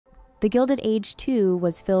The Gilded Age 2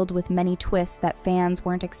 was filled with many twists that fans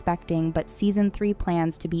weren't expecting, but Season 3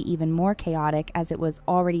 plans to be even more chaotic as it was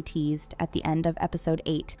already teased at the end of Episode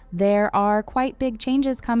 8. There are quite big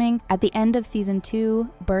changes coming. At the end of Season 2,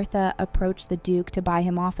 Bertha approached the Duke to buy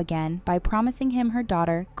him off again by promising him her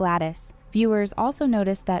daughter, Gladys. Viewers also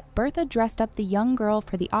noticed that Bertha dressed up the young girl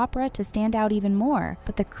for the opera to stand out even more.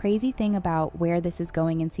 But the crazy thing about where this is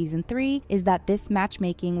going in Season 3 is that this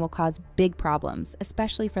matchmaking will cause big problems,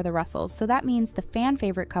 especially for the Russells. So that means the fan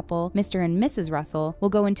favorite couple, Mr. and Mrs. Russell, will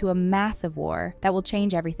go into a massive war that will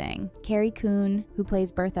change everything. Carrie Coon, who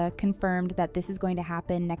plays Bertha, confirmed that this is going to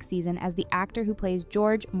happen next season, as the actor who plays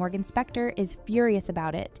George, Morgan Spector, is furious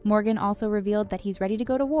about it. Morgan also revealed that he's ready to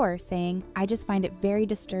go to war, saying, "I just find it very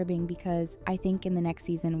disturbing because I think in the next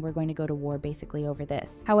season we're going to go to war basically over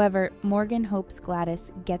this." However, Morgan hopes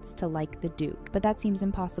Gladys gets to like the Duke, but that seems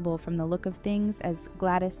impossible from the look of things, as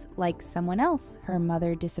Gladys likes someone else her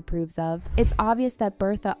mother disapproves of. It's obvious that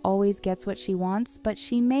Bertha always gets what she wants, but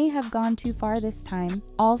she may have gone too far this time.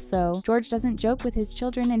 Also, George doesn't joke with his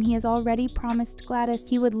children, and he has already promised Gladys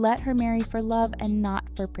he would let her marry for love and not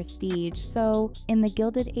for prestige. So in the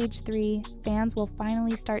Gilded Age 3, fans will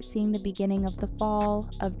finally start seeing the beginning of the fall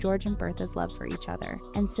of George and Bertha's love for each other.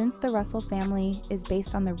 And since the Russell family is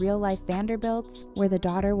based on the real-life Vanderbilts, where the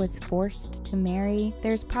daughter was forced to marry,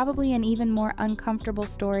 there's probably an even more uncomfortable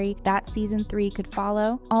story that Season 3 could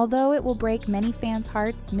follow. Although it will break many fans'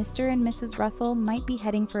 hearts, Mr. and Mrs. Russell might be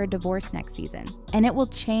heading for a divorce next season. And it will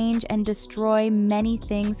change and destroy many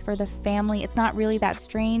things for the family. It's not really that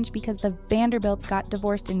strange because the Vanderbilts got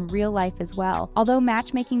divorced in real life as well. Although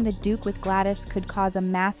matchmaking the Duke with Gladys could cause a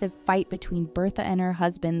massive fight between Bertha and her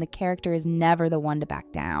husband, the character is never the one to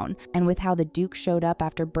back down. And with how the Duke showed up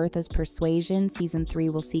after Bertha's persuasion, Season 3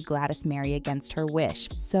 will see Gladys marry against her wish.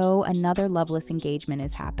 So another loveless engagement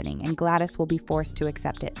is happening, and Gladys will be forced to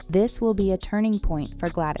accept it. This will be a turning point for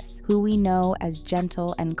Gladys, who we know as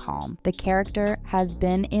gentle and calm. The character has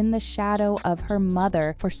been in the shadow of her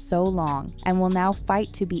mother for so long, and will now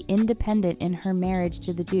fight to be independent in her marriage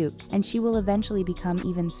to the Duke, and she will eventually become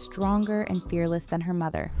even stronger and fearless than her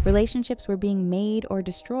mother. Relationships were being made or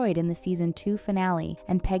destroyed in the Season 2 finale,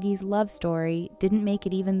 and Peggy's love story didn't make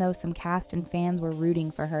it, even though some cast and fans were rooting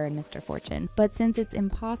for her and Mr. Fortune. But since it's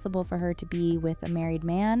impossible for her to be with a married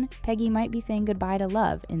man, Peggy might be saying goodbye to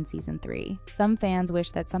love in Season 3. Some fans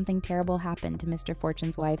wish that something terrible happened to Mr.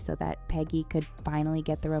 Fortune's wife so that Peggy could finally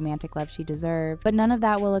get the romantic love she deserved, but none of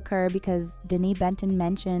that will occur because Denny Benton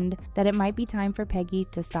mentioned that it might be time for Peggy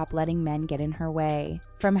to stop letting men get in her way.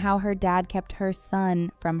 From how her dad kept her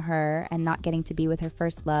son from her and not getting to be with her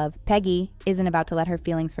first love, Peggy isn't about to let her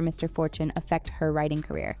feelings for Mr. Fortune affect her writing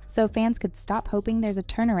career. So fans could stop hoping there's a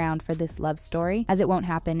turnaround for this love story, as it won't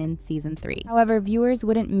happen in Season 3. However, viewers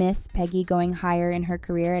wouldn't miss Peggy going higher in her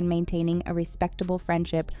career and maintaining a respectable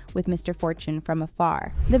friendship with Mr. Fortune from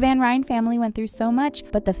afar. The Van Ryn family went through so much,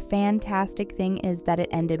 but the fantastic thing is that it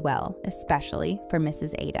ended well, especially for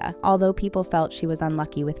Mrs. Ada. Although people felt she was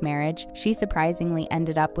unlucky with marriage, she surprisingly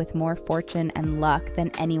ended up with more fortune and luck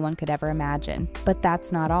than anyone could ever imagine. But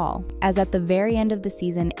that's not all, as at the very end of the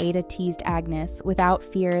season, Ada teased Agnes without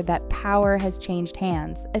fear that power has changed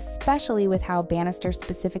hands, especially with how Bannister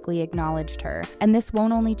specifically acknowledged her. And this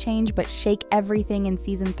won't only change but shake everything in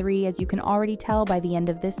Season 3, as you can already tell by the end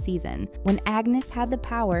of this season. When Agnes had the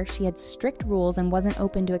power, she had strict rules and wasn't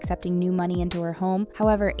open to accepting new money into her home.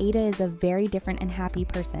 However, Ada is a very different and happy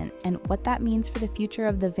person, and what that means for the future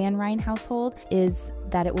of the Van Ryn household is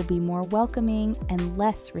that it will be more welcoming and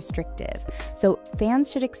less restrictive. So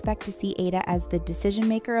fans should expect to see Ada as the decision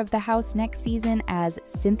maker of the house next season, as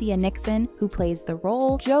Cynthia Nixon, who plays the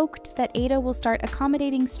role, joked that Ada will start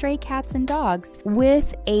accommodating stray cats and dogs.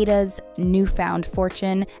 With Ada's newfound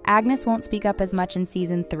fortune, Agnes won't speak up as much in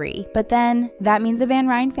Season 3. But then that means the Van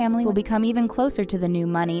Ryn family will become even closer to the new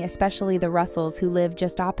money, especially the Russells, who live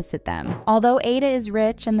just opposite them. Although Ada is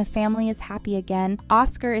rich and the family is happy again,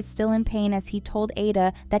 Oscar is still in pain, as he told Ada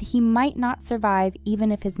that he might not survive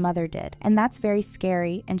even if his mother did. And that's very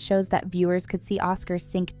scary and shows that viewers could see Oscar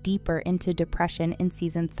sink deeper into depression in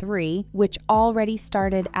Season 3, which already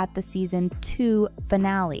started at the Season 2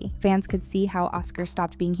 finale. Fans could see how Oscar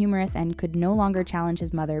stopped being humorous and could no longer challenge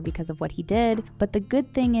his mother because of what he did. But the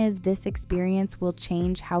good thing is this experience will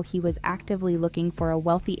change how he was actively looking for a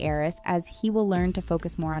wealthy heiress, as he will learn to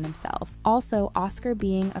focus more on himself. Also, Oscar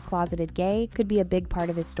being a closeted gay could be a big part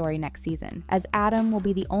of his story next season, as Adam will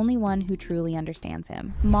be the only one who truly understands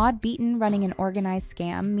him. Maude Beaton running an organized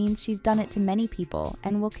scam means she's done it to many people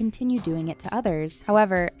and will continue doing it to others.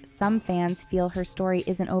 However, some fans feel her story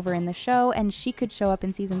isn't over in the show and she could show up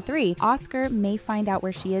in season 3. Oscar may find out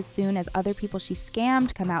where she is soon as other people she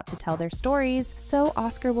scammed come out to tell their stories, so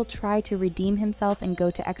Oscar will try to redeem himself and go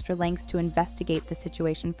to extra lengths to investigate the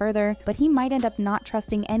situation further, but he might end up not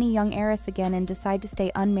trusting any young heiress again and decide to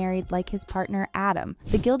stay unmarried like his partner Adam.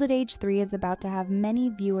 The Gilded Age 3 is about to have many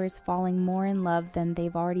viewers falling more in love than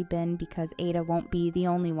they've already been because Ada won't be the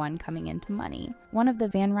only one coming into money. One of the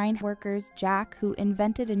Van Ryn workers, Jack, who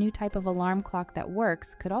invented a new type of alarm clock that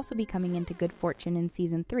works, could also be coming into good fortune in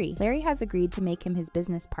season 3. Larry has agreed to make him his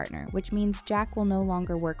business partner, which means Jack will no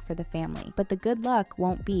longer work for the family. But the good luck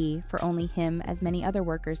won't be for only him, as many other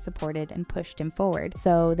workers supported and pushed him forward.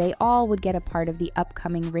 So they all would get a part of the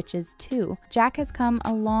upcoming riches too. Jack has come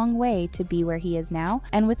a long way to be where he is now,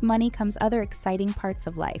 and with money comes other exciting parts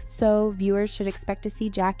of life. So viewers should expect to see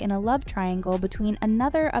Jack in a love triangle between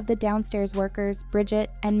another of the downstairs workers, Bridget,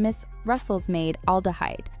 and Miss Russell's maid,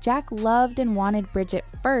 Aldehyde. Jack loved and wanted Bridget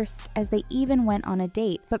first, as they even went on a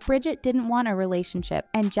date, but Bridget didn't want a relationship,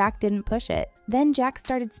 and Jack didn't push it. Then Jack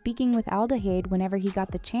started speaking with Aldehyde whenever he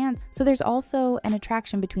got the chance, so there's also an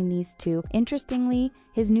attraction between these two. Interestingly,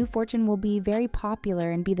 his new fortune will be very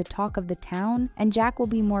popular and be the talk of the town, and Jack will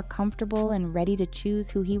be more comfortable and ready to choose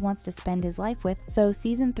who he wants to spend his life with. So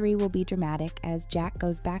season 3 will be dramatic as Jack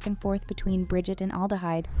goes back and forth between Bridget and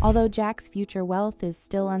Aldehyde. Although Jack's future wealth is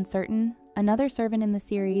still uncertain, another servant in the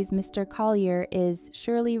series, Mr. Collier, is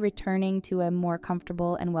surely returning to a more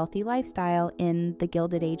comfortable and wealthy lifestyle in The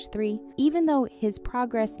Gilded Age 3. Even though his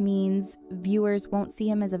progress means viewers won't see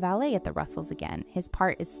him as a valet at the Russells again, his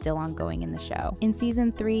part is still ongoing in the show. In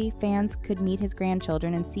season 3, fans could meet his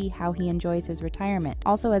grandchildren and see how he enjoys his retirement.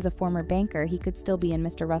 Also, as a former banker, he could still be in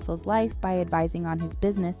Mr. Russell's life by advising on his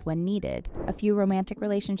business when needed. A few romantic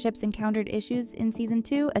relationships encountered issues in season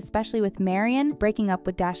 2, especially with Marion breaking up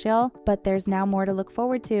with Dashiell, but there's now more to look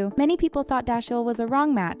forward to. Many people thought Dashiell was a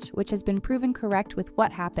wrong match, which has been proven correct with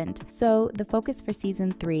what happened. So the focus for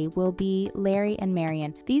season 3 will be Larry and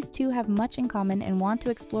Marion. These two have much in common and want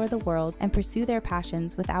to explore the world and pursue their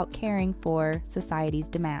passions without caring for society's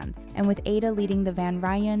demands. And with Ada leading the Van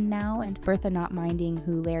Ryn now and Bertha not minding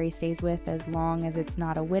who Larry stays with as long as it's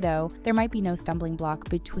not a widow, there might be no stumbling block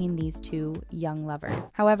between these two young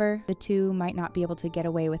lovers. However, the two might not be able to get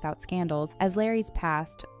away without scandals, as Larry's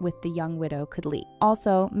past with the young widow could leak.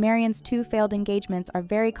 Also, Marion's 2 failed engagements are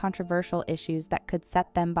very controversial issues that could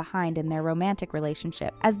set them behind in their romantic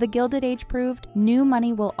relationship. As the Gilded Age proved, new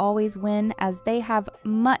money will always win, as they have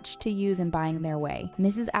much to use in buying their way.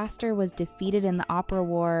 Mrs. Astor was defeated in the opera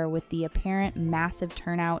war with the apparent massive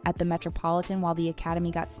turnout at the Metropolitan while the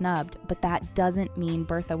Academy got snubbed, but that doesn't mean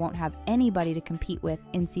Bertha won't have anybody to compete with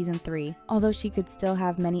in season 3. Although she could still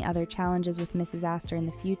have many other challenges with Mrs. Astor in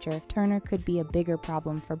the future, Turner could be a bigger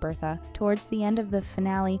problem for Bertha. Towards the end of the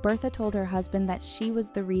finale, Bertha told her husband that she was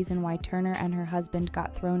the reason why Turner and her husband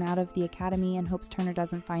got thrown out of the Academy and hopes Turner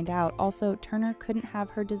doesn't find out. Also, Turner couldn't have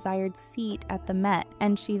her desired seat at the Met,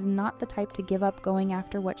 and she's not the type to give up going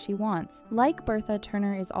after what she wants. Like Bertha,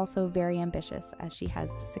 Turner is also very ambitious, as she has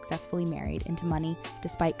successfully married into money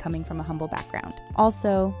despite coming from a humble background.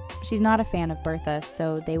 Also, she's not a fan of Bertha,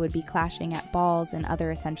 so they would be clashing at balls and other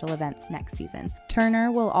essential events next season.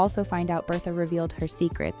 Turner will also find out Bertha revealed her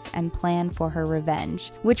secrets and plan for her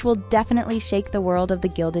revenge, which will definitely shake the world of the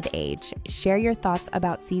Gilded Age. Share your thoughts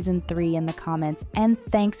about season 3 in the comments, and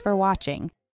thanks for watching.